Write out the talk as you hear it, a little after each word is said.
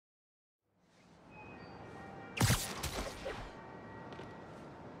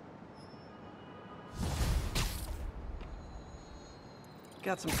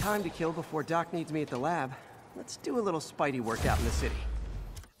Got some time to kill before Doc needs me at the lab. Let's do a little Spidey workout in the city.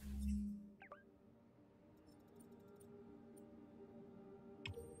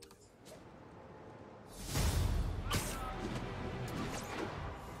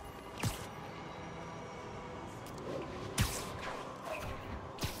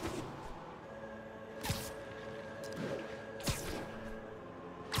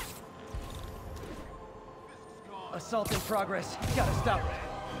 Assault in progress. Gotta stop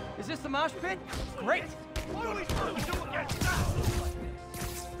it. Is this the mosh pit? Great! What are we supposed to do against that?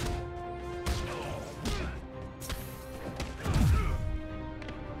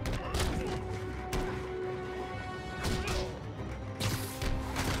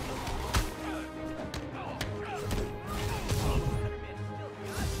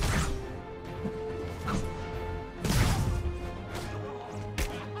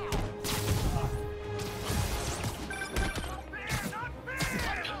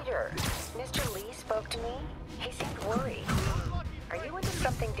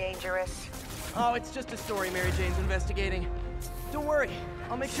 Oh, it's just a story Mary Jane's investigating. Don't worry,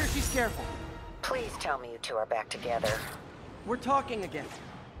 I'll make sure she's careful. Please tell me you two are back together. We're talking again.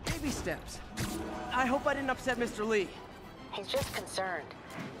 Baby steps. I hope I didn't upset Mr. Lee. He's just concerned.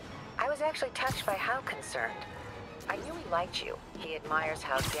 I was actually touched by how concerned. I knew he liked you. He admires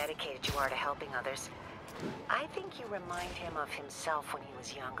how dedicated you are to helping others. I think you remind him of himself when he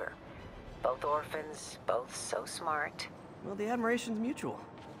was younger. Both orphans, both so smart. Well, the admiration's mutual.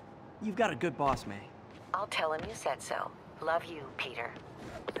 You've got a good boss, May. I'll tell him you said so. Love you, Peter.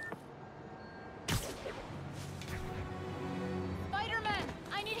 Spider-Man!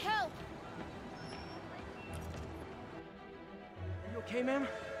 I need help! Are you okay, ma'am?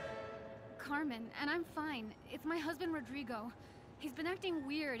 Carmen, and I'm fine. It's my husband, Rodrigo. He's been acting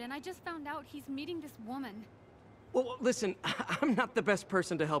weird, and I just found out he's meeting this woman. Well, listen, I'm not the best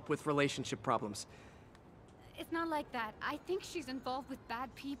person to help with relationship problems. It's not like that. I think she's involved with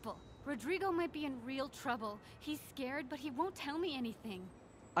bad people. Rodrigo might be in real trouble. He's scared, but he won't tell me anything.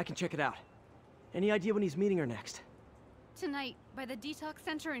 I can check it out. Any idea when he's meeting her next? Tonight, by the detox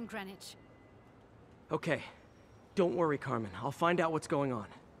center in Greenwich. Okay. Don't worry, Carmen. I'll find out what's going on.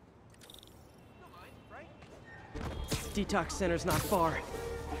 Detox center's not far.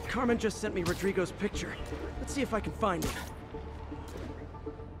 Carmen just sent me Rodrigo's picture. Let's see if I can find him.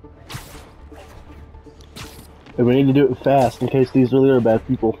 And we need to do it fast in case these really are bad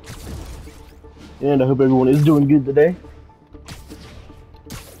people. And I hope everyone is doing good today.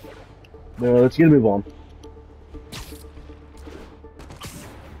 Now let's get a move on.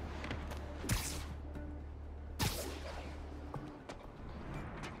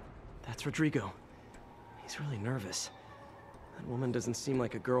 That's Rodrigo. He's really nervous. That woman doesn't seem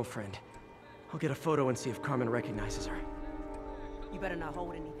like a girlfriend. I'll get a photo and see if Carmen recognizes her. You better not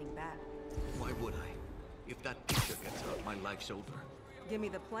hold anything back. Why would I? If that picture gets out, my life's over. Give me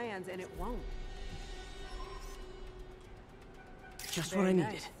the plans and it won't. Just Very what I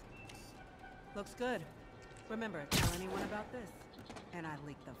nice. needed. Looks good. Remember, tell anyone about this, and I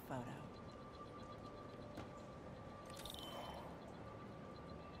leak the photo.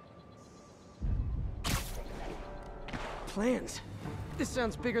 Plans? This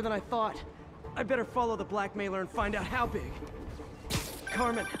sounds bigger than I thought. I better follow the blackmailer and find out how big.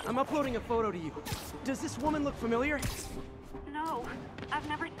 Carmen, I'm uploading a photo to you. Does this woman look familiar? No, I've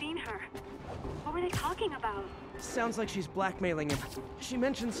never seen her. What were they talking about? Sounds like she's blackmailing him. She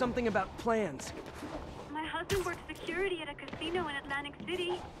mentioned something about plans. My husband works security at a casino in Atlantic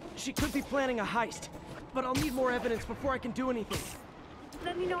City. She could be planning a heist, but I'll need more evidence before I can do anything.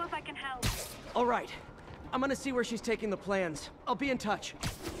 Let me know if I can help. All right. I'm gonna see where she's taking the plans. I'll be in touch.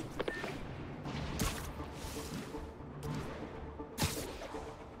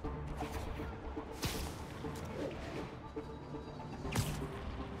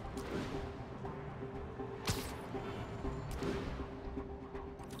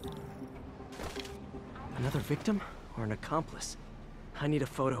 Another victim or an accomplice? I need a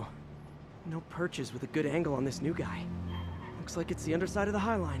photo. No perches with a good angle on this new guy. Looks like it's the underside of the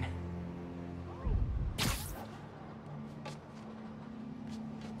High Line.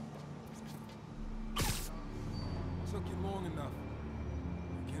 Took you long enough.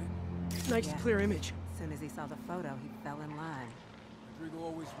 You get it? Nice Yeah. clear image. As soon as he saw the photo, he fell in line. Rodrigo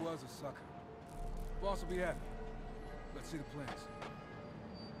always was a sucker. Boss will be happy. Let's see the plans.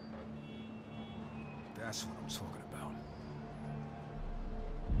 That's what I'm talking about.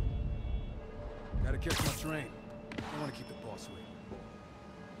 Gotta catch my train. I want to keep the boss waiting.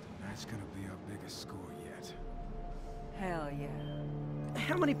 Tonight's gonna be our biggest score yet. Hell yeah.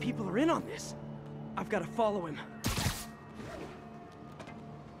 How many people are in on this? I've got to follow him.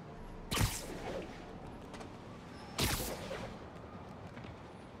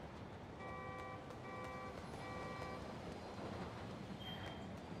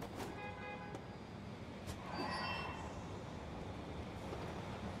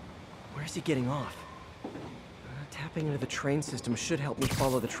 Where's he getting off? Tapping into the train system should help me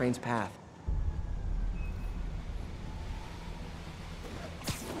follow the train's path.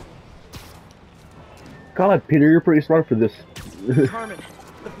 God, Peter, you're pretty smart for this. Carmen,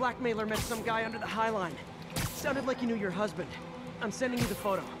 the blackmailer met some guy under the High Line. Sounded like he knew your husband. I'm sending you the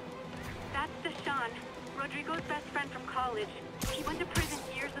photo. That's Deshaun, Rodrigo's best friend from college. He went to prison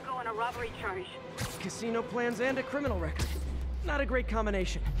years ago on a robbery charge. Casino plans and a criminal record. Not a great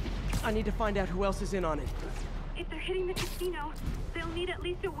combination. I need to find out who else is in on it. If they're hitting the casino, they'll need at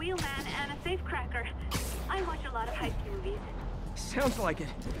least a wheelman and a safecracker. I watch a lot of heist movies. Sounds like it.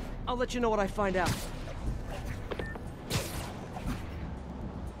 I'll let you know what I find out.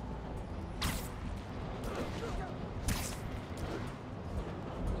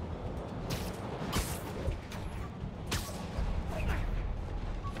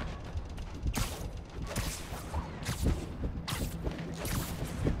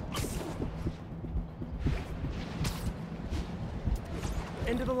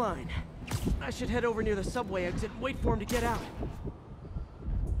 End of the line. I should head over near the subway exit and wait for him to get out.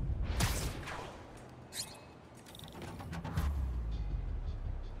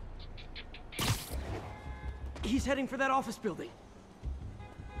 He's heading for that office building.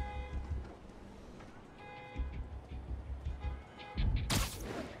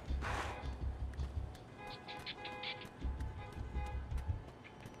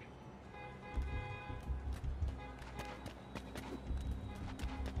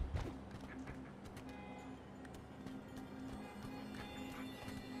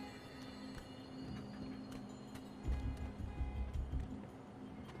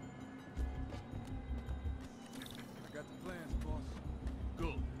 I got the plans, boss.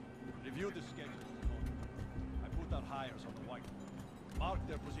 Good. Review the schedule. I put out hires on the whiteboard. Mark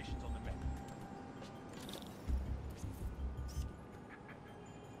their positions on the map.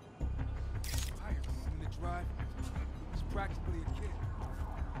 Hire, 1 minute drive. It's practically a kid.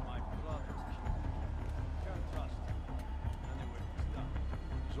 My brother's kid. Can't trust him. Anyway, he's done.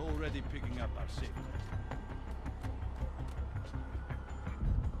 He's already picking up our safety.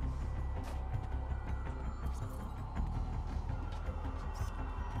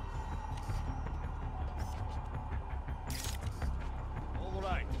 All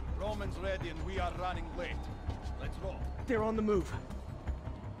right, Roman's ready and we are running late. Let's roll. They're on the move.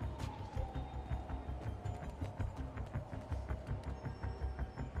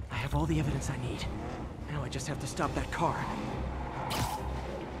 I have all the evidence I need. Now I just have to stop that car.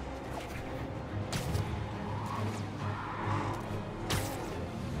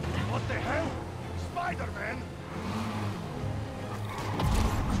 What the hell? Spider-Man!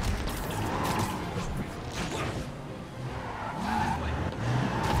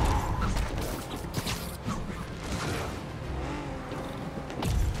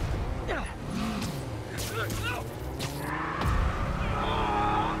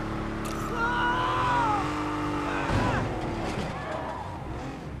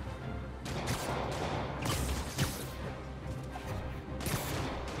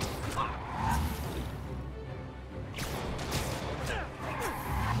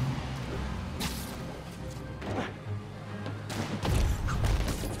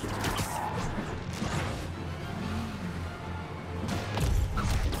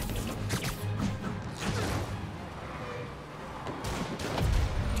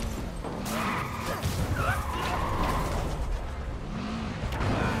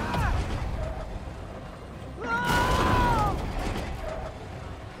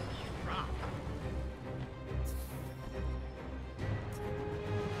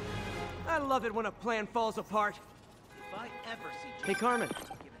 I love it when a plan falls apart. If I ever see Hey, Carmen.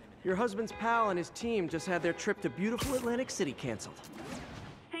 Your husband's pal and his team just had their trip to beautiful Atlantic City canceled.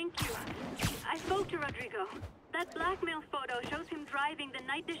 Thank you. I spoke to Rodrigo. That blackmail photo shows him driving the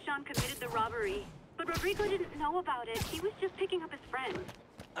night Deshaun committed the robbery. But Rodrigo didn't know about it. He was just picking up his friend.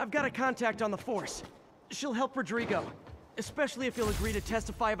 I've got a contact on the force. She'll help Rodrigo, especially if he'll agree to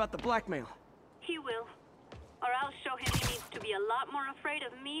testify about the blackmail. He will. Or I'll show him he needs to be a lot more afraid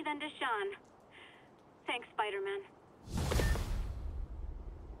of me than Deshaun. Thanks, Spider-Man.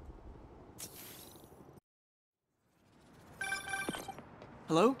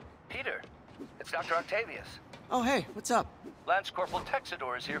 Hello? Peter, it's Dr. Octavius. Oh, hey, what's up? Lance Corporal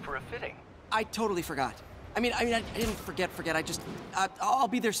Texador is here for a fitting. I totally forgot. I didn't forget. I just, I'll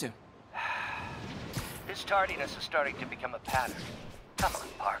be there soon. His tardiness is starting to become a pattern. Come on,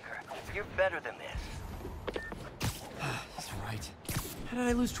 Parker. You're better than this. That's right. How did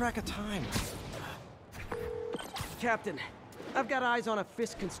I lose track of time? Captain, I've got eyes on a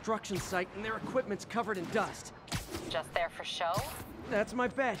Fisk construction site and their equipment's covered in dust. Just there for show? That's my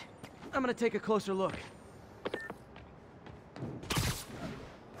bet. I'm gonna take a closer look.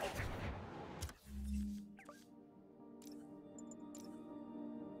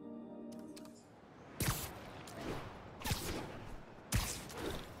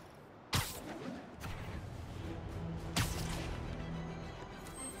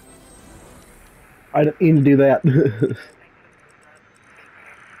 I didn't mean to do that.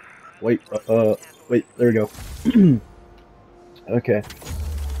 Wait, wait, there we go. Okay.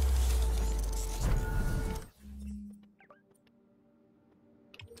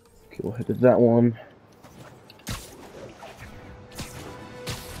 Okay, we'll head to that one.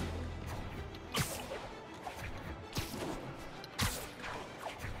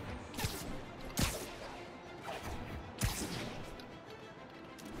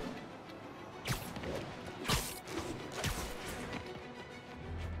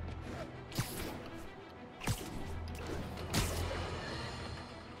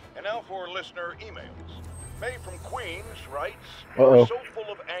 And now for listener emails. May from Queens writes, Uh-oh. "You're so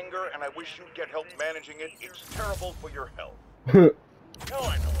full of anger and I wish you'd get help managing it. It's terrible for your health." Now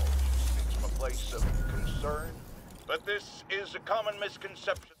I know all these things from a place of concern, but this is a common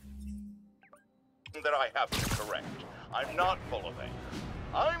misconception that I have to correct. I'm not full of anger.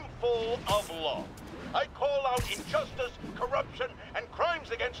 I'm full of love. I call out injustice, corruption, and crimes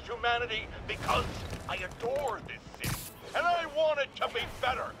against humanity because I adore this city. And I want it to be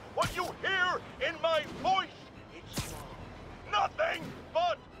better. What you hear in my voice, it's love. Nothing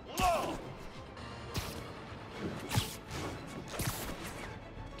but love.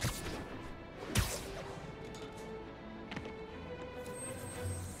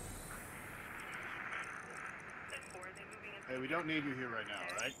 Hey, we don't need you here right now,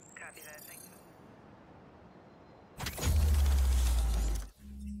 all right? Copy that, thanks.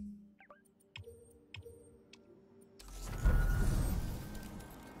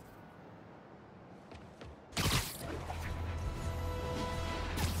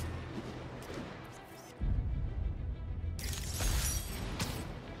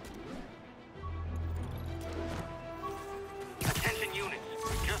 Attention units.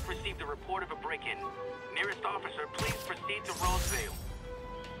 Just received a report of a break-in. Nearest officer, please proceed to Roseville.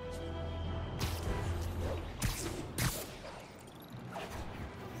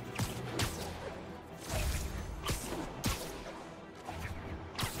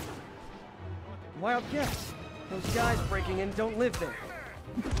 Wild guess. Those guys breaking in don't live there.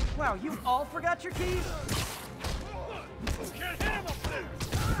 Wow, you all forgot your keys? Can't handle this!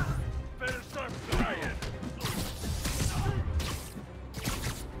 Better start flying!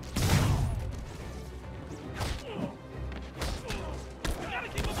 Gotta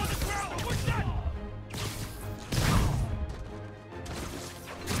keep him on the ground! We're done!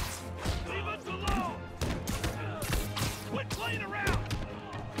 Leave us alone! Quit playing around!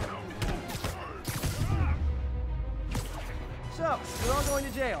 So, you're all going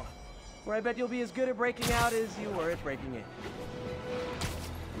to jail. Where I bet you'll be as good at breaking out as you were at breaking in.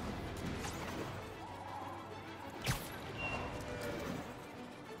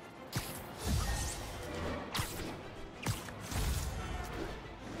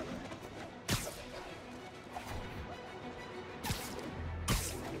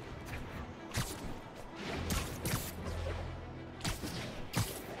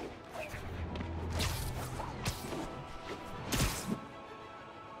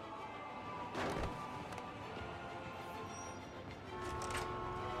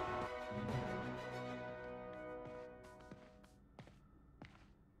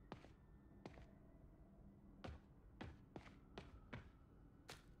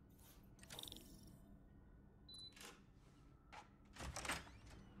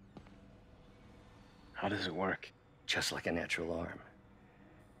 How does it work? Just like a natural arm.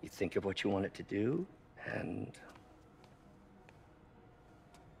 You think of what you want it to do, and...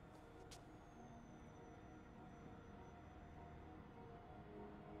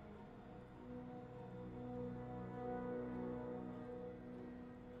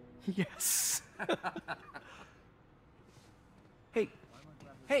 Yes. Hey,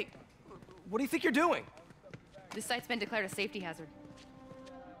 hey, what do you think you're doing? This site's been declared a safety hazard.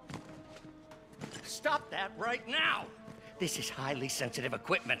 Stop that right now! This is highly sensitive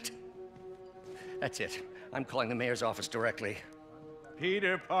equipment. That's it. I'm calling the mayor's office directly.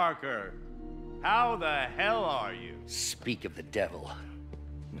 Peter Parker, how the hell are you? Speak of the devil.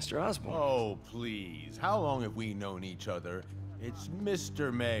 Mr. Osborn. Oh, please. How long have we known each other? It's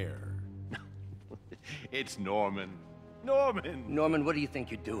Mr. Mayor. It's Norman. Norman! Norman, what do you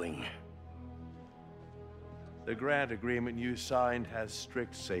think you're doing? The grant agreement you signed has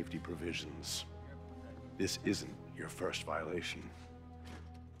strict safety provisions. This isn't your first violation.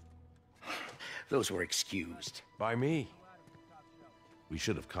 Those were excused. By me. We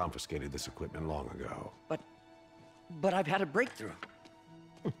should have confiscated this equipment long ago. But I've had a breakthrough.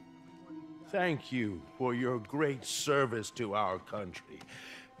 Thank you for your great service to our country.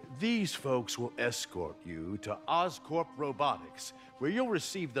 These folks will escort you to Oscorp Robotics, where you'll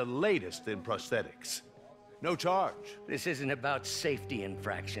receive the latest in prosthetics. No charge. This isn't about safety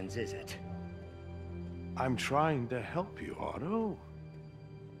infractions, is it? I'm trying to help you, Otto.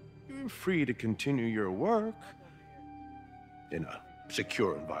 You're free to continue your work in a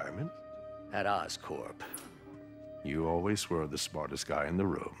secure environment. At Oscorp. You always were the smartest guy in the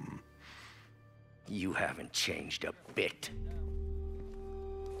room. You haven't changed a bit.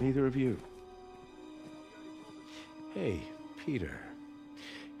 Neither of you. Hey, Peter.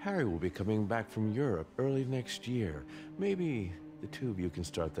 Harry will be coming back from Europe early next year. Maybe the two of you can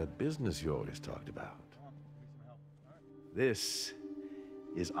start that business you always talked about. This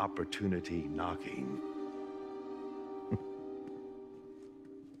is opportunity knocking.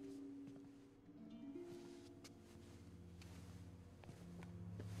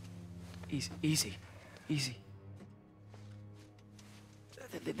 Easy.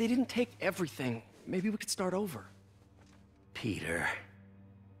 They didn't take everything. Maybe we could start over. Peter.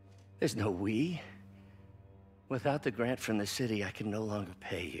 There's no we. Without the grant from the city, I can no longer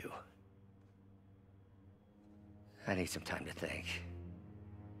pay you. I need some time to think.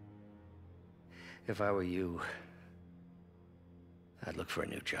 If I were you, I'd look for a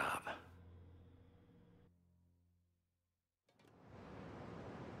new job.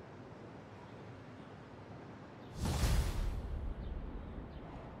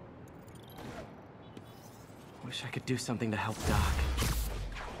 Wish I could do something to help Doc.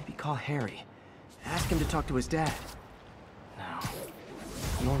 Maybe call Harry. Ask him to talk to his dad. No.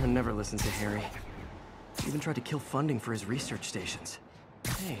 Norman never listens to Harry. He even tried to kill funding for his research stations.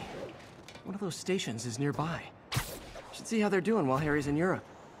 Hey, one of those stations is nearby. Should see how they're doing while Harry's in Europe.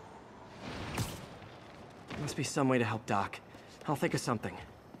 There must be some way to help Doc. I'll think of something.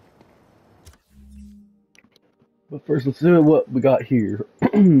 But first, let's see what we got here.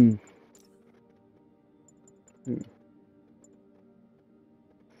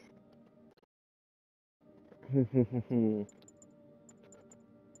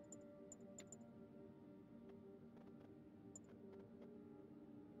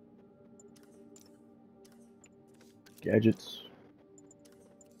 Gadgets.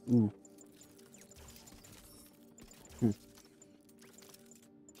 Ooh.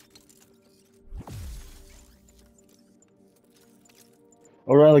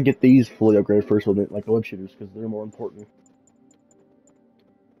 I'd rather get these fully upgraded first, with it, like the web shooters, because they're more important.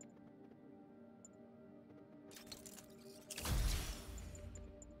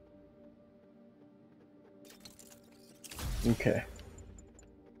 Okay.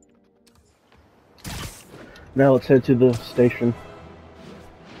 Now let's head to the station.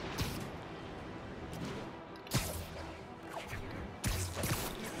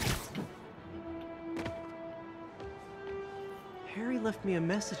 Harry left me a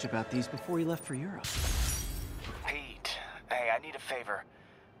message about these before he left for Europe. Pete, hey, I need a favor.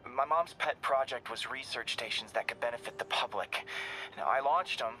 My mom's pet project was research stations that could benefit the public. Now, I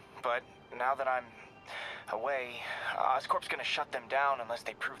launched them, but now that I'm away, Oscorp's gonna shut them down unless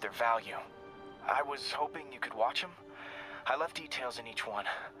they prove their value. I was hoping you could watch them. I left details in each one.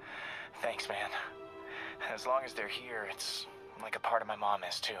 Thanks, man. As long as they're here, it's like a part of my mom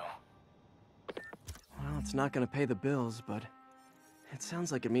is, too. Well, it's not gonna pay the bills, but it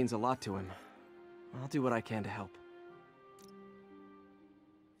sounds like it means a lot to him. I'll do what I can to help.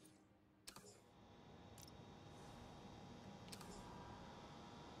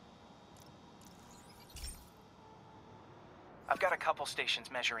 I've got a couple stations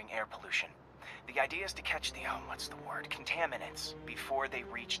measuring air pollution. The idea is to catch the, contaminants before they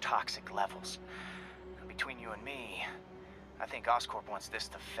reach toxic levels. Between you and me, I think Oscorp wants this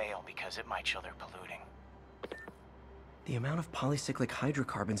to fail because it might show they're polluting. The amount of polycyclic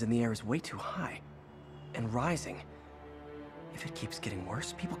hydrocarbons in the air is way too high. And rising. If it keeps getting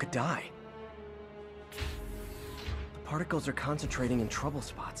worse, people could die. The particles are concentrating in trouble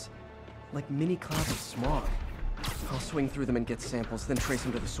spots, like mini clouds of smog. I'll swing through them and get samples, then trace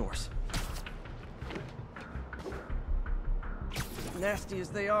them to the source. Nasty as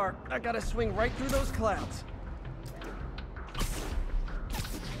they are, I gotta swing right through those clouds.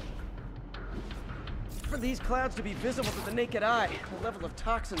 For these clouds to be visible to the naked eye, the level of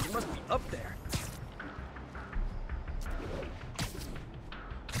toxins must be up there.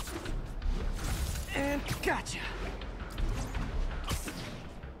 And gotcha!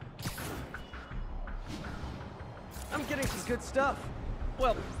 I'm getting some good stuff.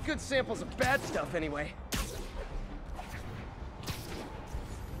 Well, good samples of bad stuff, anyway.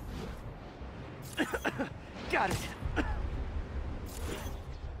 Got it.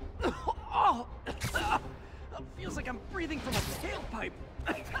 Oh! Feels like I'm breathing from a tailpipe.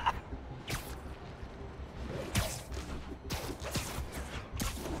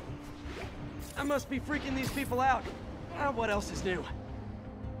 I must be freaking these people out. What else is new?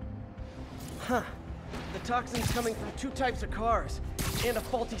 Huh. The toxin's coming from 2 types of cars, and a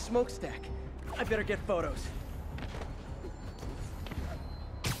faulty smokestack. I better get photos.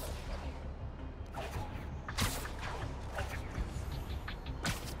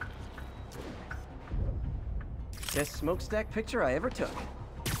 Best smokestack picture I ever took.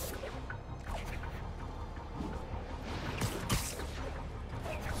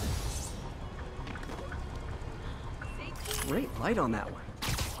 Great light on that one.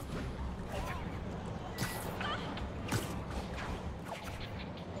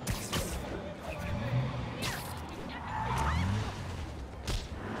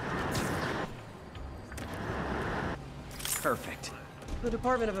 Perfect. The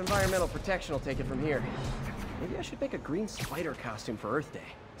Department of Environmental Protection will take it from here. Maybe I should make a green spider costume for Earth Day.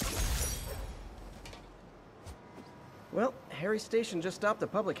 Well, Harry's station just stopped a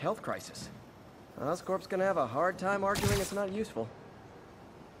public health crisis. Oscorp's gonna have a hard time arguing it's not useful.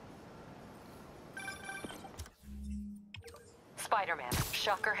 Spider-Man,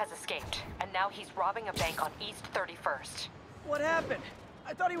 Shocker has escaped, and now he's robbing a bank on East 31st. What happened?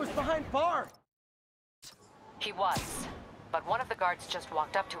 I thought he was behind bars. He was, but one of the guards just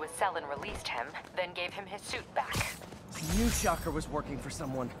walked up to his cell and released him, then gave him his suit back. I knew Shocker was working for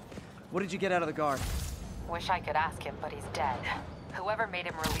someone. What did you get out of the guard? Wish I could ask him, but he's dead. Whoever made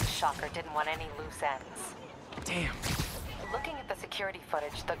him release Shocker didn't want any loose ends. Damn. Looking at the security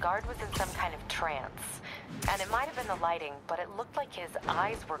footage, the guard was in some kind of trance. And it might have been the lighting, but it looked like his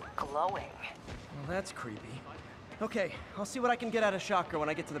eyes were glowing. Well, that's creepy. Okay, I'll see what I can get out of Shocker when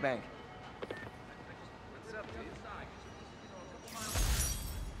I get to the bank.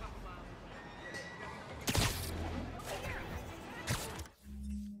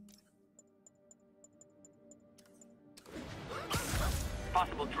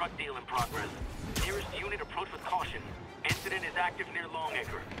 Possible drug deal in progress. Nearest unit approach with caution. Incident is active near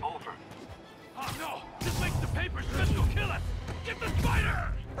Longacre. Over. Oh no! This makes the papers Fiscal kill us! Get the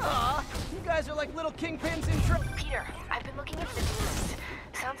spider! Aw, you guys are like little kingpins in trouble. Peter, I've been looking into the demons.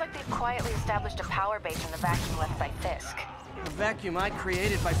 Sounds like they've quietly established a power base in the vacuum left by Fisk. The vacuum I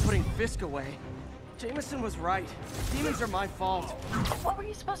created by putting Fisk away. Jameson was right. Demons are my fault. What were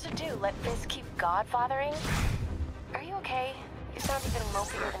you supposed to do? Let Fisk keep godfathering? Are you okay? You sound even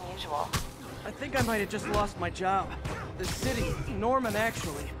mopier than usual. I think I might have just lost my job. The city, Norman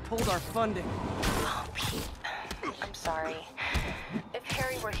actually, pulled our funding. Oh, Pete. I'm sorry. If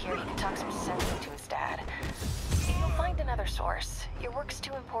Harry were here, he could talk some sense into his dad. You'll find another source. Your work's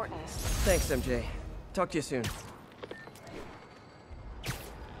too important. Thanks, MJ. Talk to you soon.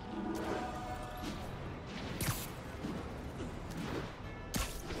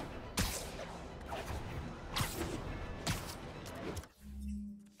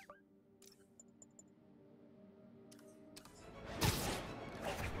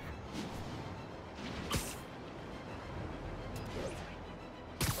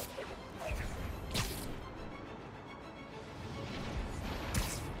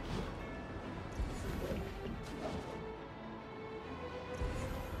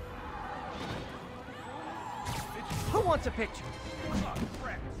 Who wants a picture? Oh,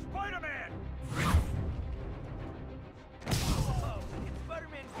 crap! Spider-Man!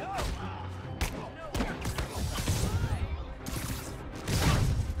 Spider-Man, go!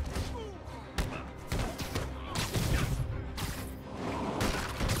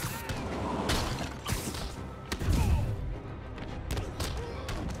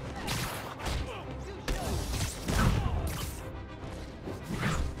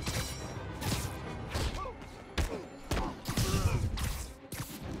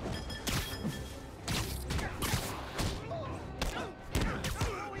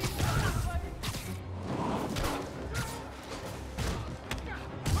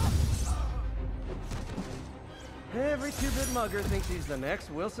 Every two-bit mugger thinks he's the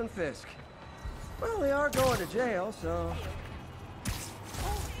next Wilson Fisk. Well, they are going to jail, so...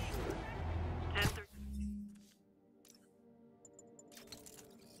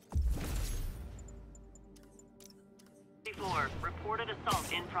 Floor. Reported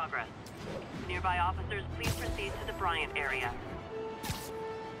assault in progress. Nearby officers, please proceed to the Bryant area.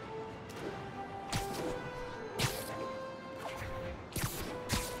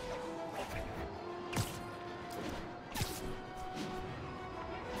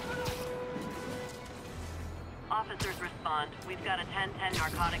 respond. We've got a 10-10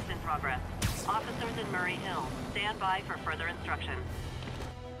 narcotics in progress. Officers in Murray Hill. Stand by for further instruction.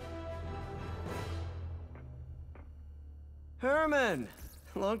 Herman!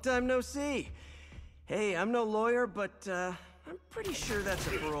 Long time no see. Hey, I'm no lawyer, but I'm pretty sure that's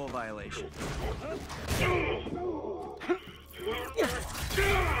a parole violation.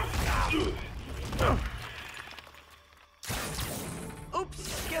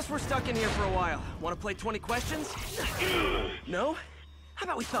 Oops, guess we're stuck in here for a while. Want to play 20 questions? No? How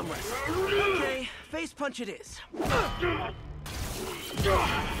about we thumb wrestle? Okay, face punch it is.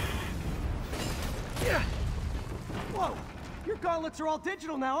 Whoa! Your gauntlets are all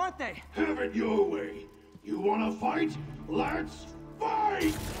digital now, aren't they? Have it your way. You wanna fight? Let's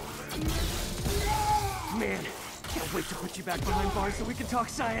fight! Man, can't wait to put you back behind bars so we can talk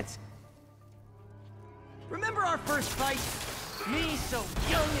science. Remember our first fight? Me so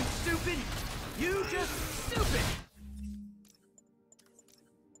young and stupid, you just stupid.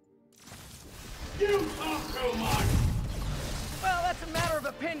 You talk too much! Well, that's a matter of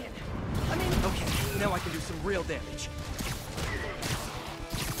opinion. I mean, okay, now I can do some real damage.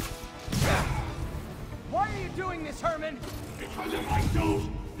 Why are you doing this, Herman? Because if I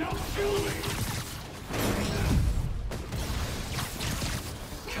don't, they'll kill me!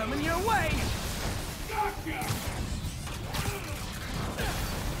 Coming your way! Gotcha!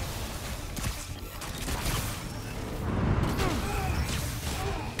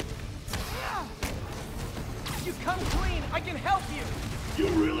 You come clean, I can help you! You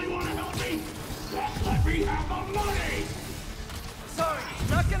really want to help me? Just let me have the money! Sorry,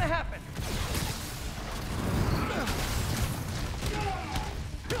 not gonna happen.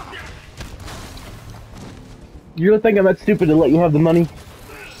 You don't think I'm that stupid to let you have the money?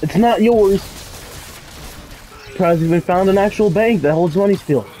 It's not yours. Surprised you even found an actual bank that holds money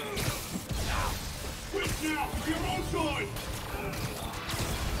still. Quit now! Your own choice!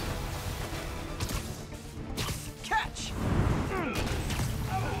 Catch!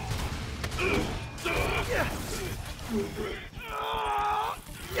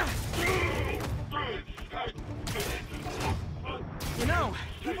 You know,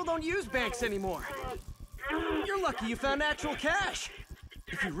 people don't use banks anymore. You're lucky you found actual cash.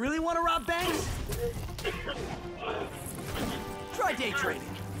 If you really want to rob banks, try day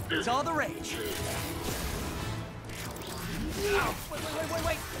trading. It's all the rage. Oh,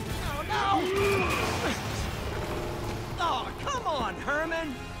 wait. No! Oh, come on,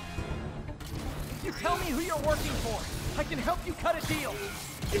 Herman. You tell me who you're working for. I can help you cut a deal.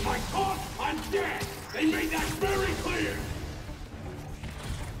 If I talk, I'm dead! They made that very clear!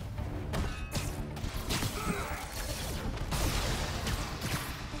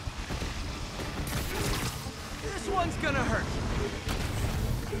 This one's gonna hurt.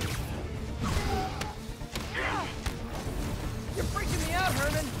 You're freaking me out,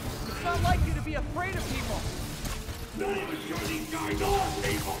 Herman. It's not like you to be afraid of people. Not even sure these guys are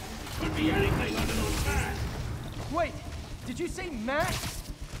people! Could be anything under those masks! Wait, did you say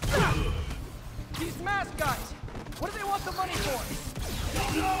masks? These mask guys, what do they want the money for?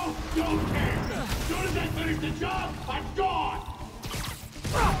 Don't know! Don't care! As soon as I finish the job, I'm gone!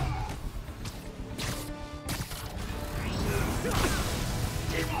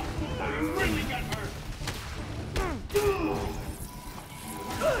 Give up! I really got hurt!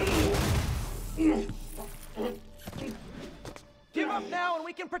 Give up now and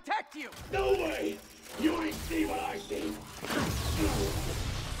we can protect you! No way! You ain't see what I see!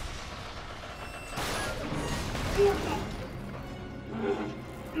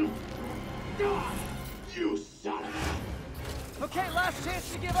 God! You son of a... Okay, last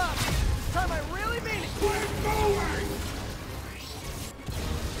chance to give up. This time I really mean it. We're going!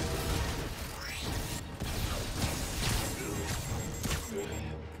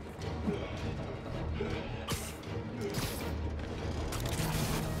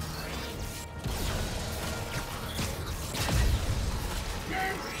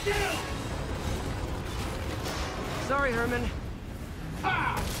 Sorry, Herman.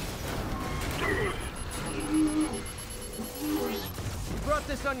 You brought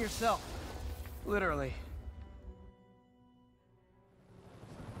this on yourself. Literally.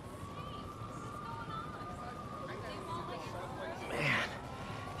 Man,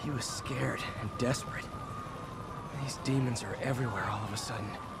 he was scared and desperate. These demons are everywhere all of a sudden.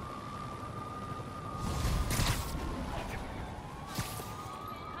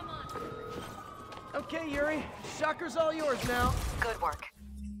 Okay, Yuri. Shocker's all yours now. Good work.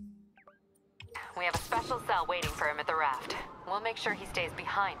 We have a special cell waiting for him at the raft. We'll make sure he stays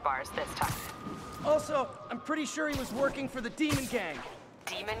behind bars this time. Also, I'm pretty sure he was working for the Demon Gang.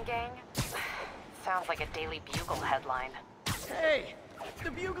 Demon Gang? Sounds like a Daily Bugle headline. Hey,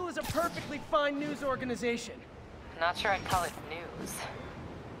 the Bugle is a perfectly fine news organization. Not sure I'd call it news.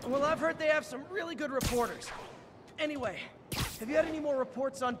 Well, I've heard they have some really good reporters. Anyway, have you had any more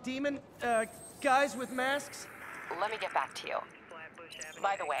reports on demon, guys with masks? Let me get back to you.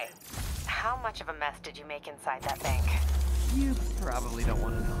 By the way, how much of a mess did you make inside that bank? You probably don't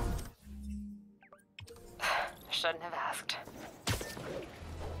want to know. Shouldn't have asked.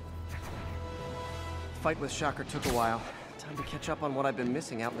 Fight with Shocker took a while. Time to catch up on what I've been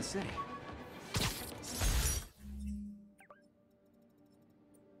missing out in the city.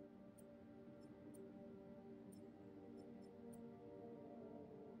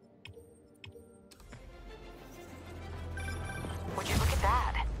 Would you look at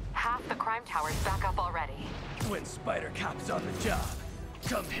that? Half the crime tower's back up already. When Spider Cop's on the job,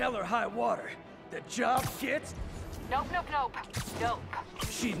 come hell or high water, the job gets... Nope, nope, nope. Nope.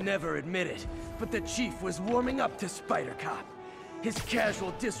 She'd never admit it, but the chief was warming up to Spider Cop. His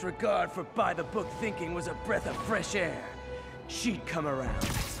casual disregard for by-the-book thinking was a breath of fresh air. She'd come around.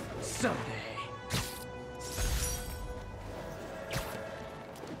 Someday.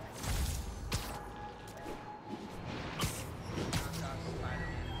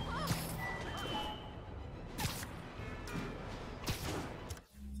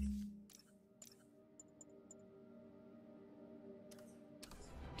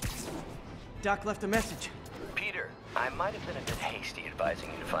 Doc left a message. Peter, I might have been a bit hasty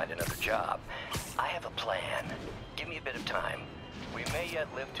advising you to find another job. I have a plan. Give me a bit of time. We may yet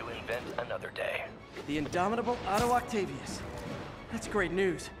live to invent another day. The indomitable Otto Octavius. That's great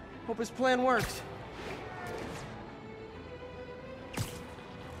news. Hope his plan works.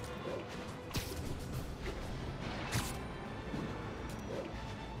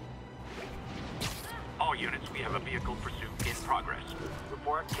 All units, we have a vehicle pursuit in progress.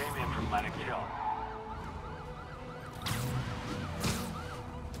 Report came in from Lenox Hill.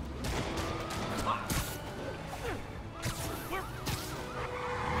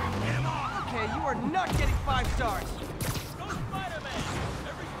 Okay, you are not getting 5 stars. Go Spider-Man!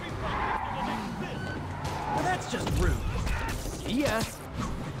 Every street fighter is gonna make this! Well, that's just rude. See ya.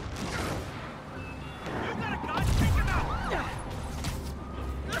 You got a gun? Take him out!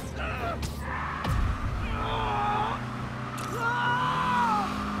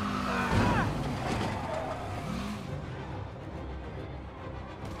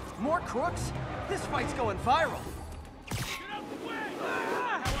 More crooks? This fight's going viral. Get out the way!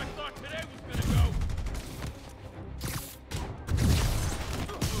 How I thought today was gonna go!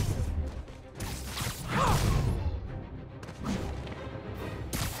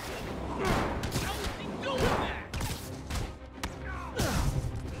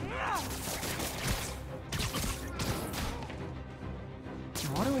 Do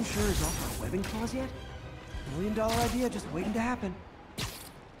auto insurers offer a webbing clause yet? $1 million idea just waiting to happen.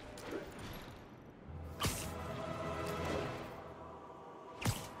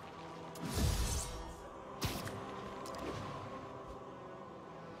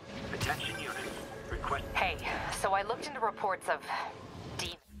 Attention units. Request. Hey, so I looked into reports of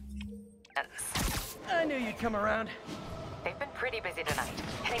demons. I knew you'd come around. They've been pretty busy tonight,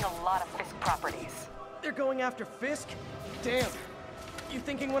 hitting a lot of Fisk properties. They're going after Fisk? Damn. You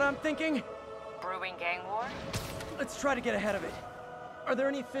thinking what I'm thinking? Brewing gang war? Let's try to get ahead of it. Are there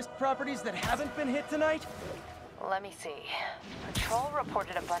any Fisk properties that haven't been hit tonight? Let me see. Patrol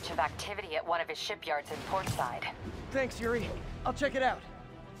reported a bunch of activity at one of his shipyards in Portside. Thanks, Yuri. I'll check it out.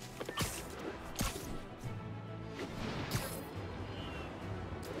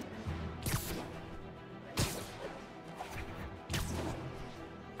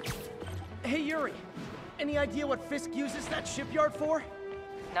 Hey, Yuri. Any idea what Fisk uses that shipyard for?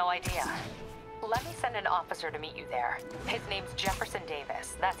 No idea. Let me send an officer to meet you there. His name's Jefferson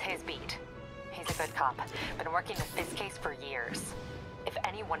Davis. That's his beat. He's a good cop. Been working the Fisk case for years. If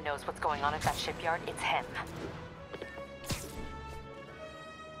anyone knows what's going on at that shipyard, it's him.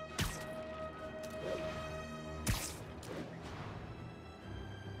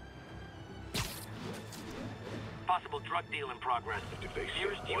 Possible drug deal in progress. If they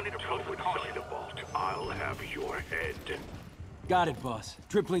Nearest slip one unit toe approach with inside caution. the vault, I'll have your head. Got it, boss.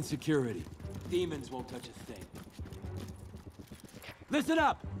 Tripling security. Demons won't touch a thing. Listen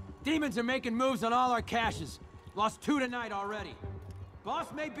up! Demons are making moves on all our caches. Lost 2 tonight already.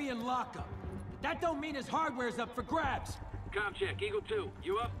 Boss may be in lockup. That don't mean his hardware's up for grabs. Com check. Eagle 2,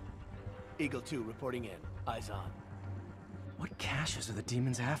 you up? Eagle 2 reporting in. Eyes on. What caches are the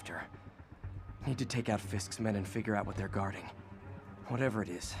demons after? Need to take out Fisk's men and figure out what they're guarding. Whatever it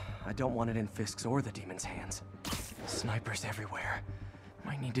is, I don't want it in Fisk's or the demons' hands. Snipers everywhere.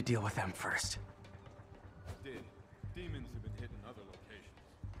 Might need to deal with them first. Demons have been hit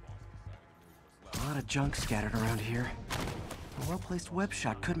A lot of junk scattered around here. A well-placed web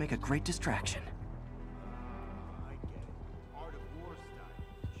shot could make a great distraction.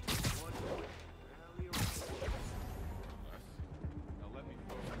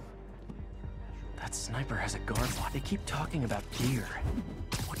 That sniper has a guard block. They keep talking about gear.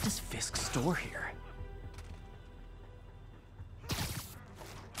 What does Fisk store here?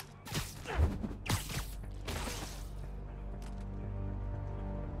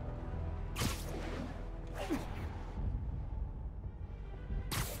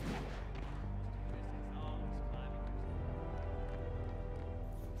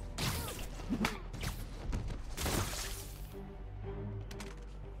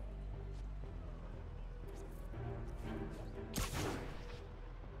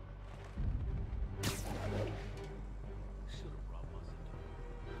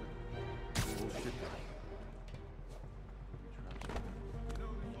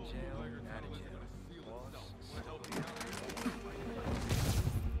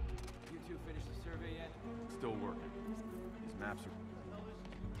 Still working. These maps are...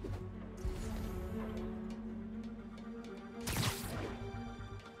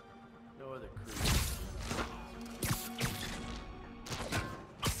 No other crew.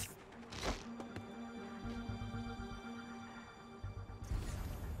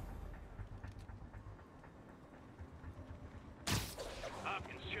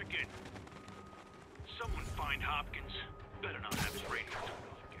 Hopkins, check in. Someone find Hopkins. Better not have his radio turned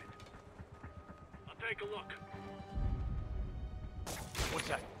off again. I'll take a look. What's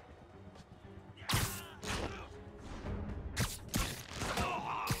that?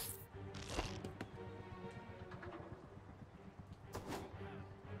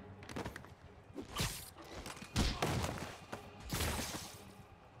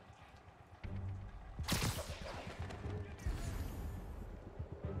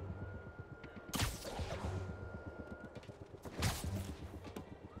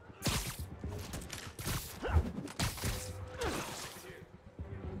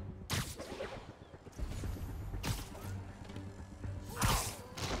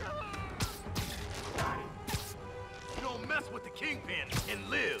 With the Kingpin and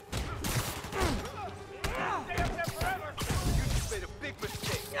live. Stay up there forever! You just made a big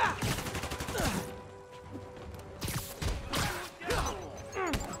mistake.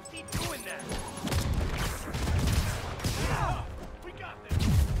 Keep doing that. We got this.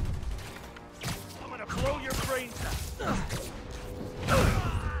 I'm gonna blow your brains out.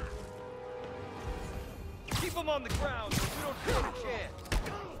 Keep them on the ground so we don't stand a chance.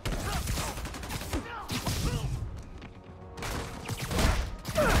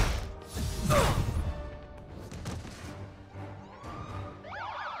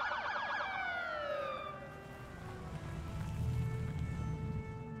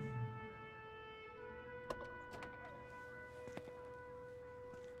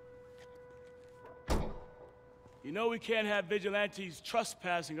 You know we can't have vigilantes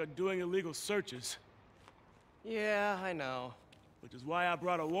trespassing or doing illegal searches. Yeah, I know. Which is why I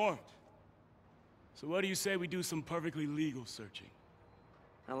brought a warrant. So what do you say we do some perfectly legal searching?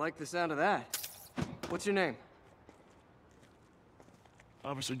 I like the sound of that. What's your name?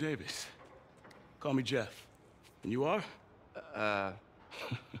 Officer Davis. Call me Jeff. And you are?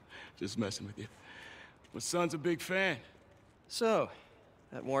 Just messing with you. My son's a big fan. So,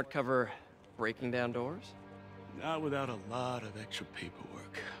 that warrant cover breaking down doors? Not without a lot of extra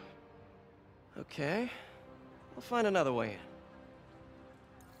paperwork. Okay. I'll find another way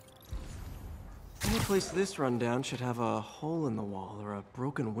in. Any place this rundown should have a hole in the wall or a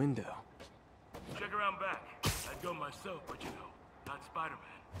broken window. Check around back. I'd go myself, but you know, not Spider-Man.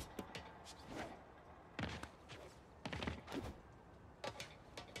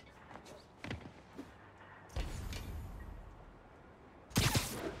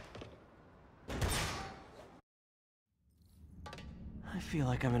 I feel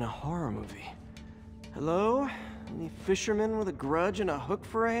like I'm in a horror movie. Hello? Any fisherman with a grudge and a hook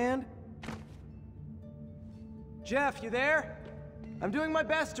for a hand? Jeff, you there? I'm doing my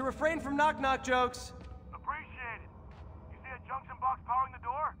best to refrain from knock-knock jokes. Appreciate it. You see a junction box powering the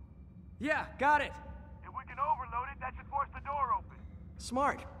door? Yeah, got it. If we can overload it, that should force the door open.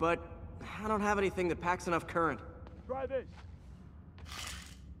 Smart, but I don't have anything that packs enough current. Try this.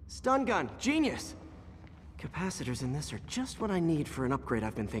 Stun gun, genius! Capacitors in this are just what I need for an upgrade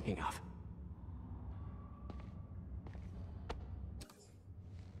I've been thinking of.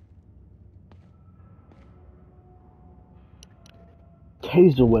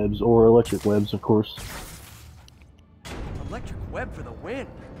 Taser webs, or electric webs, of course. Electric web for the win!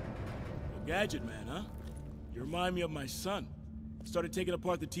 A gadget man, huh? You remind me of my son. Started taking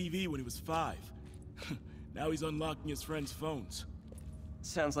apart the TV when he was 5. Now he's unlocking his friends' phones.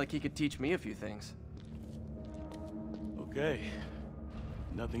 Sounds like he could teach me a few things. Okay.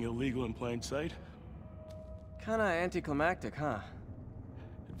 Nothing illegal in plain sight? Kinda anticlimactic, huh?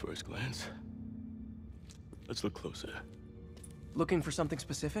 At first glance. Let's look closer. Looking for something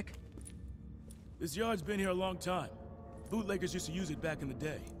specific? This yard's been here a long time. Bootleggers used to use it back in the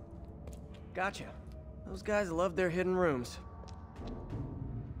day. Gotcha. Those guys love their hidden rooms.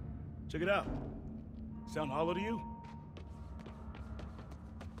 Check it out. Sound hollow to you?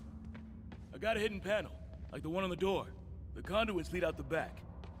 I got a hidden panel, like the one on the door. The conduits lead out the back.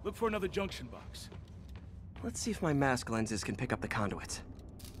 Look for another junction box. Let's see if my mask lenses can pick up the conduits.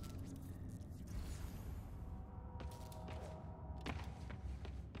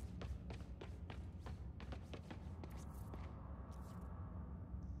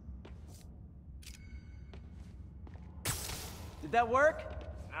 Did that work?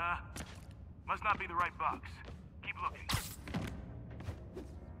 Nah. Must not be the right box. Keep looking.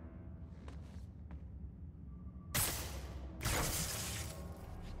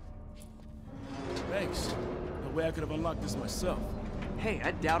 Thanks. No way I could have unlocked this myself. Hey,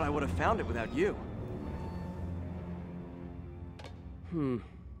 I doubt I would have found it without you. I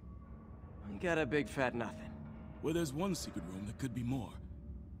got a big fat nothing. Well, there's one secret room that could be more.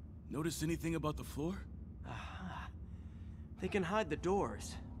 Notice anything about the floor? Aha. They can hide the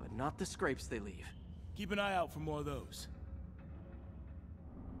doors, but not the scrapes they leave. Keep an eye out for more of those.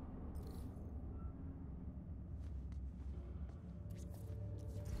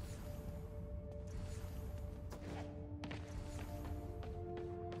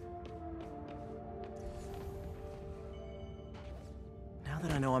 Now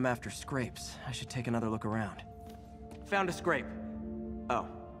that I know I'm after scrapes, I should take another look around. Found a scrape. Oh,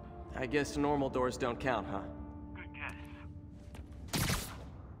 I guess normal doors don't count, huh? Good guess.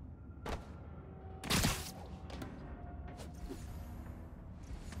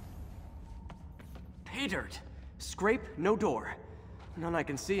 Pay dirt. Scrape, no door. None I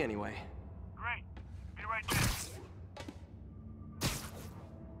can see anyway. Great. Be right there.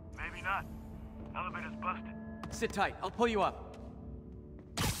 Maybe not. Elevator's busted. Sit tight, I'll pull you up.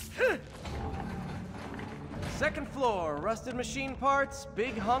 Second floor, rusted machine parts,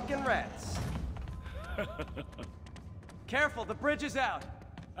 big honkin' rats. Careful, the bridge is out.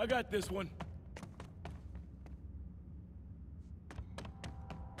 I got this one.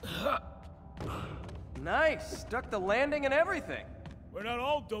 Nice, stuck the landing and everything. We're not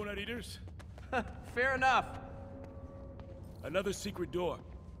all donut eaters. Fair enough. Another secret door.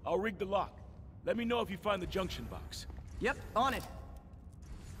 I'll rig the lock. Let me know if you find the junction box. Yep, on it.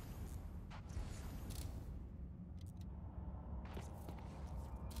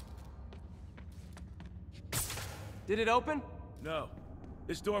 Did it open? No.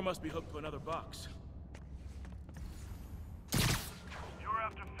 This door must be hooked to another box. You were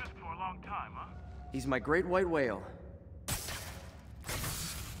after Fisk for a long time, huh? He's my great white whale.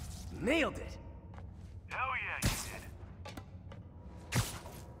 Nailed it! Hell yeah, you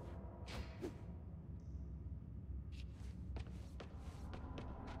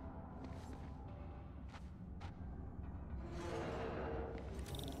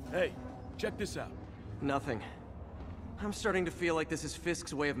did. Hey, check this out. Nothing. I'm starting to feel like this is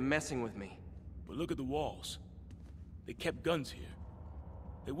Fisk's way of messing with me. But look at the walls. They kept guns here.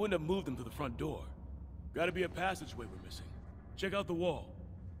 They wouldn't have moved them to the front door. Gotta be a passageway we're missing. Check out the wall.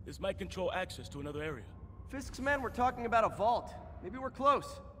 This might control access to another area. Fisk's men were talking about a vault. Maybe we're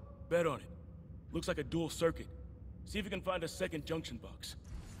close. Bet on it. Looks like a dual circuit. See if you can find a second junction box.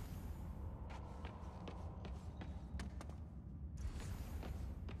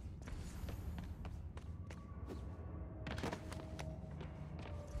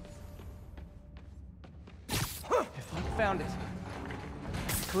 Found it.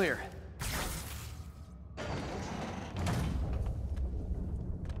 Clear.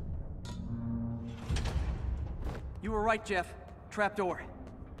 You were right, Jeff. Trapdoor.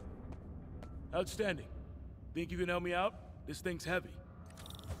 Outstanding. Think you can help me out? This thing's heavy.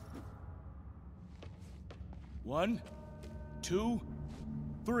 1, 2,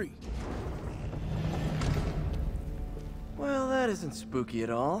 3. Well, that isn't spooky at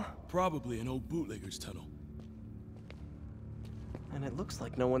all. Probably an old bootlegger's tunnel. And it looks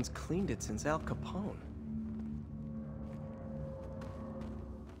like no one's cleaned it since Al Capone.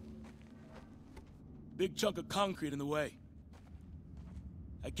 Big chunk of concrete in the way.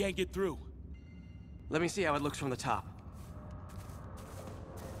 I can't get through. Let me see how it looks from the top.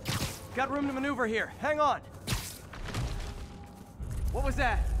 Got room to maneuver here. Hang on. What was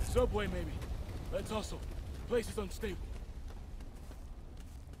that? Subway, maybe. Let's hustle. The place is unstable.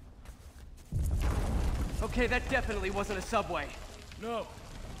 Okay, that definitely wasn't a subway. No.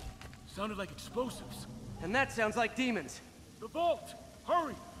 Sounded like explosives. And that sounds like demons. The vault!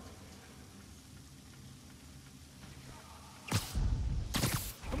 Hurry!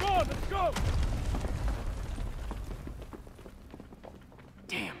 Come on, let's go!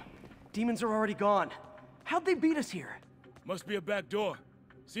 Damn. Demons are already gone. How'd they beat us here? Must be a back door.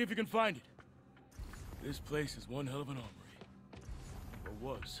 See if you can find it. This place is one hell of an armory. Or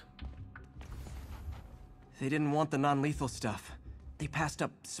was. They didn't want the non-lethal stuff. They passed up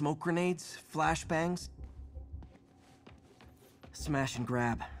smoke grenades, flashbangs. Smash and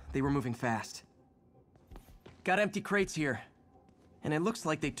grab. They were moving fast. Got empty crates here. And it looks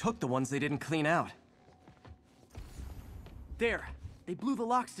like they took the ones they didn't clean out. There. They blew the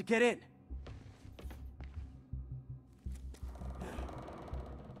locks to get in.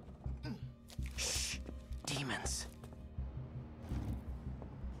 Shh. Demons.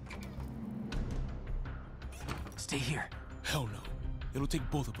 Stay here. Hell no. It'll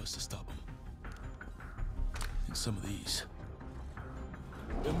take both of us to stop them. And some of these.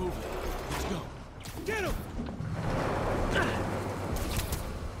 They're moving. Let's go. Get him!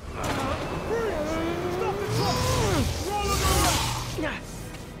 Stop the truck! Roll him around!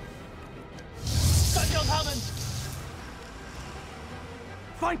 Got your coming!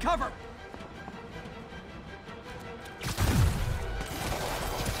 Find cover!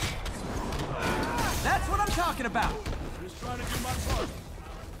 That's what I'm talking about! Just trying to do my part.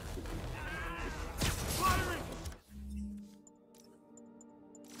 Firing!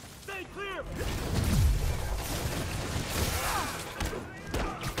 Stay clear!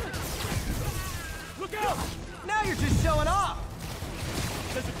 Look out! Now you're just showing off!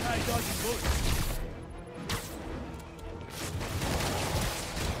 There's a guy dodging bullets.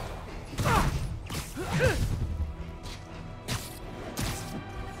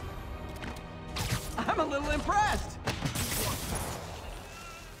 I'm a little impressed!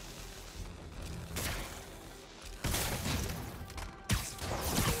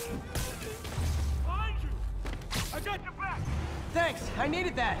 Behind you! I got your back! Thanks, I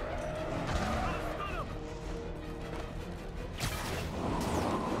needed that!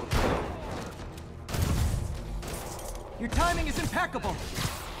 Your timing is impeccable!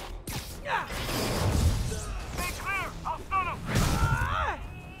 Stay clear! I'll stun him!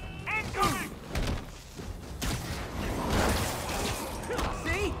 Incoming!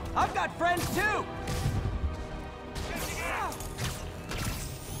 See? I've got friends too!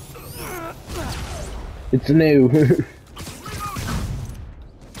 It's new.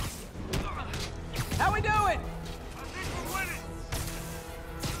 How we doing?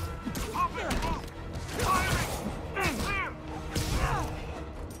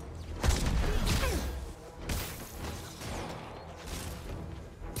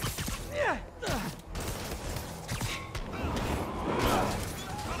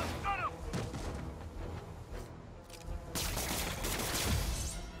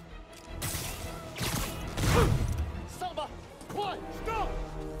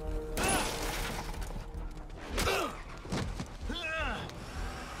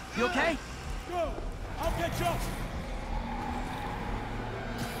 You okay? Go! I'll catch up!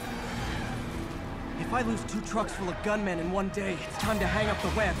 If I lose 2 trucks full of gunmen in one day, it's time to hang up the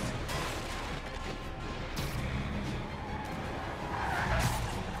webs.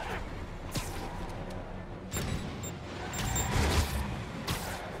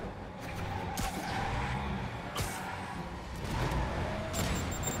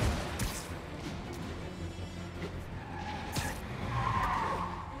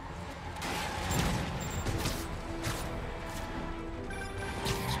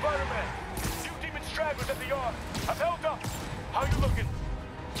 Spider-Man! Few demon stragglers at the yard. I've held up. How you looking?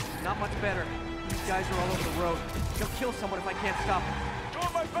 Not much better. These guys are all over the road. They'll kill someone if I can't stop them.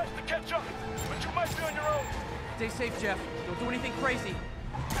 Doing my best to catch up, but you might be on your own. Stay safe, Jeff. Don't do anything crazy.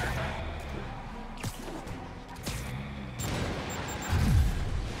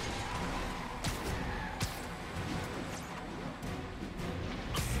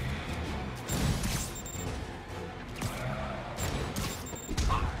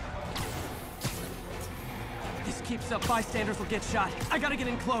 This keeps up, bystanders will get shot. I gotta get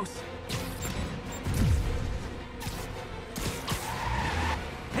in close.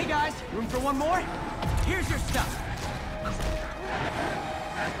 Hey guys, room for one more? Here's your stuff.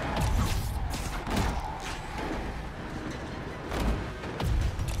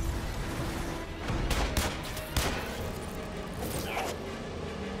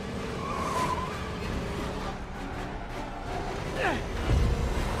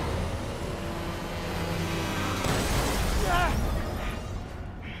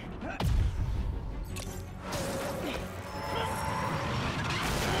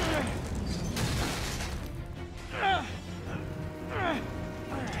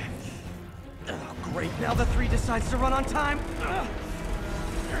 decides to run on time.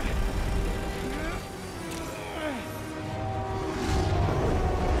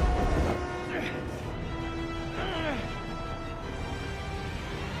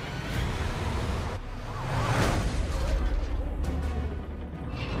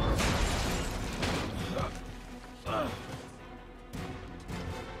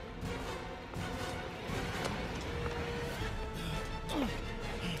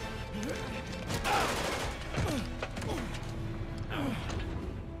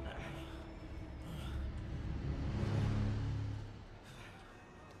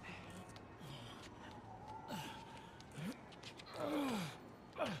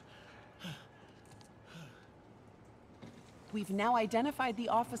 We've now identified the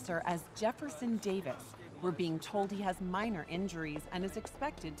officer as Jefferson Davis. We're being told he has minor injuries and is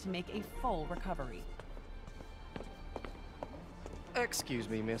expected to make a full recovery. Excuse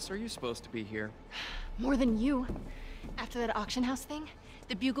me, miss. Are you supposed to be here? More than you. After that auction house thing,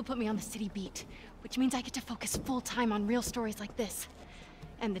 the Bugle put me on the city beat, which means I get to focus full-time on real stories like this.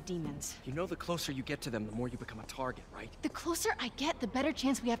 And the demons. You know the closer you get to them, the more you become a target, right? The closer I get, the better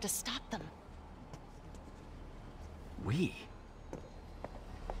chance we have to stop them. We?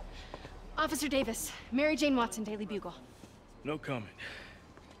 Officer Davis, Mary Jane Watson, Daily Bugle. No comment.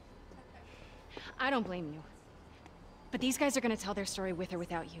 I don't blame you. But these guys are gonna tell their story with or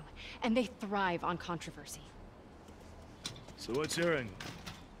without you, and they thrive on controversy. So what's your angle?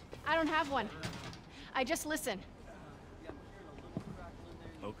 I don't have one. I just listen.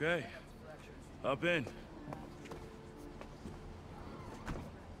 Okay. Hop in.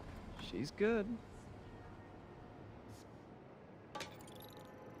 She's good.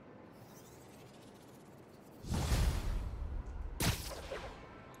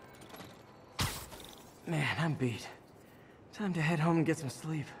 Man, I'm beat. Time to head home and get some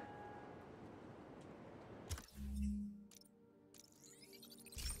sleep.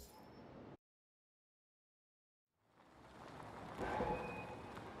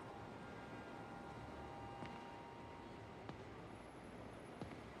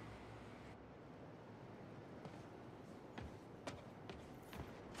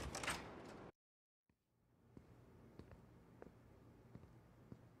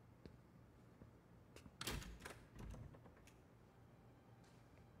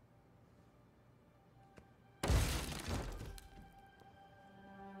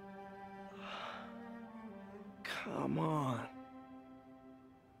 Come on.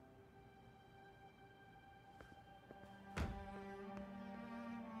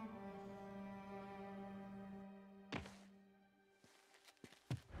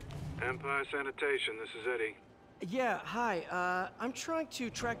 Empire Sanitation, this is Eddie. Yeah, hi. I'm trying to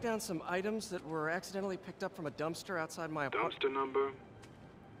track down some items that were accidentally picked up from a dumpster outside my apartment. Dumpster number?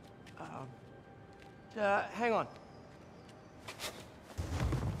 Hang on.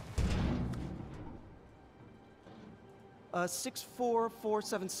 Uh,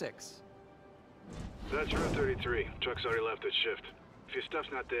 64476. That's Route 33. Truck's already left its shift. If your stuff's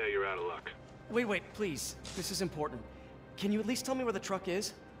not there, you're out of luck. Wait, please. This is important. Can you at least tell me where the truck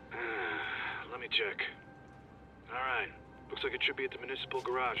is? Let me check. Alright. Looks like it should be at the municipal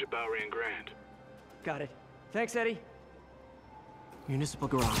garage at Bowery and Grand. Got it. Thanks, Eddie. Municipal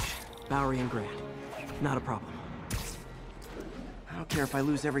garage, Bowery and Grand. Not a problem. I don't care if I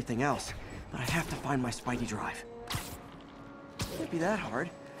lose everything else, but I have to find my Spidey drive. Can't be that hard.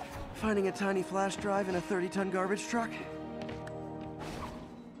 Finding a tiny flash drive in a 30-ton garbage truck?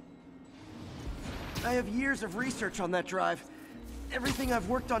 I have years of research on that drive. Everything I've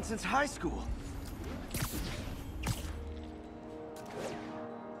worked on since high school.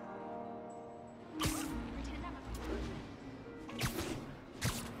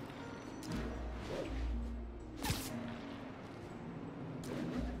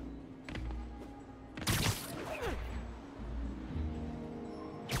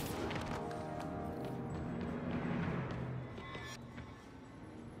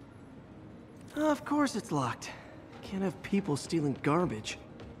 Of course it's locked. Can't have people stealing garbage.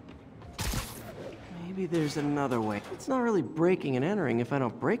 Maybe there's another way. It's not really breaking and entering if I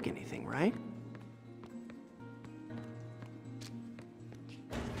don't break anything, right?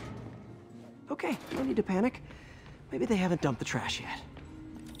 Okay, no need to panic. Maybe they haven't dumped the trash yet.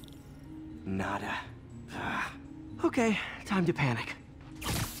 Nada. Okay, time to panic.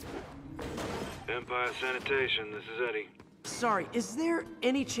 Empire Sanitation, this is Eddie. Sorry, is there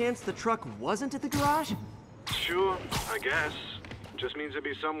any chance the truck wasn't at the garage? Sure, I guess. Just means it'd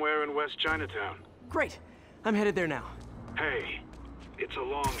be somewhere in West Chinatown. Great. I'm headed there now. Hey, it's a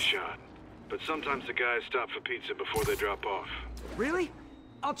long shot, but sometimes the guys stop for pizza before they drop off. Really?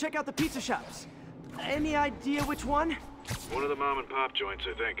 I'll check out the pizza shops. Any idea which one? One of the mom and pop joints,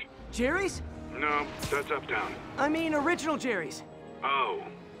 I think. Jerry's? No, that's uptown. I mean, original Jerry's. Oh,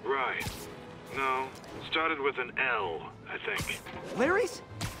 right. No, started with an L, I think. Larry's?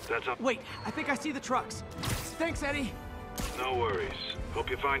 That's up. Wait, I think I see the trucks. Thanks, Eddie. No worries. Hope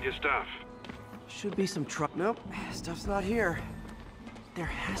you find your stuff. Should be some truck. Nope, stuff's not here. There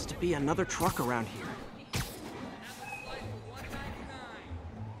has to be another truck around here.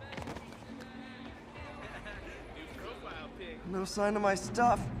 No sign of my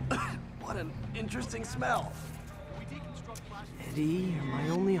stuff. What an interesting smell. Eddie, you're my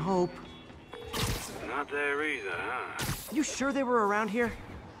only hope. Not there either, huh? You sure they were around here?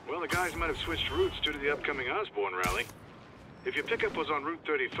 Well, the guys might have switched routes due to the upcoming Osborne rally. If your pickup was on Route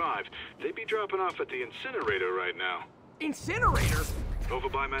 35, they'd be dropping off at the incinerator right now. Incinerator? Over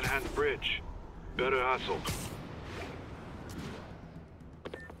by Manhattan Bridge. Better hustle.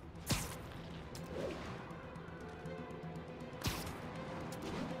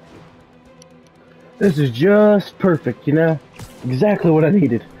 This is just perfect, you know? Exactly what I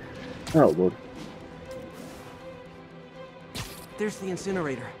needed. Oh, Lord. There's the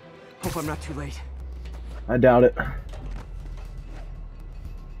incinerator. Hope I'm not too late. I doubt it.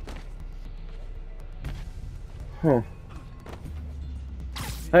 Huh.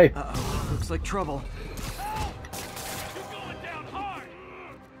 Hey. Uh-oh. Looks like trouble.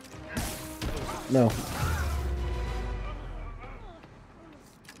 No.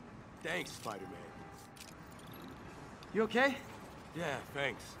 Thanks, Spider-Man. You okay? Yeah,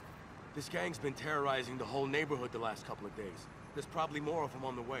 thanks. This gang's been terrorizing the whole neighborhood the last couple of days. There's probably more of them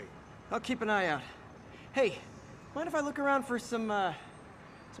on the way. I'll keep an eye out. Hey, mind if I look around for some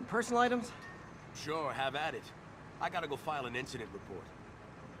personal items? Sure, have at it. I gotta go file an incident report.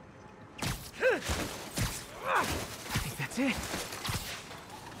 I think that's it.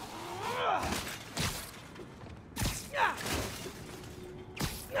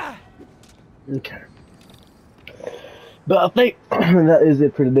 Okay. But I think that is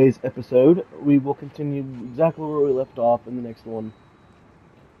it for today's episode. We will continue exactly where we left off in the next one.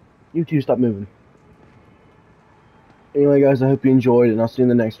 You two stop moving. Anyway, guys, I hope you enjoyed, and I'll see you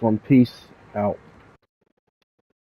in the next one. Peace out.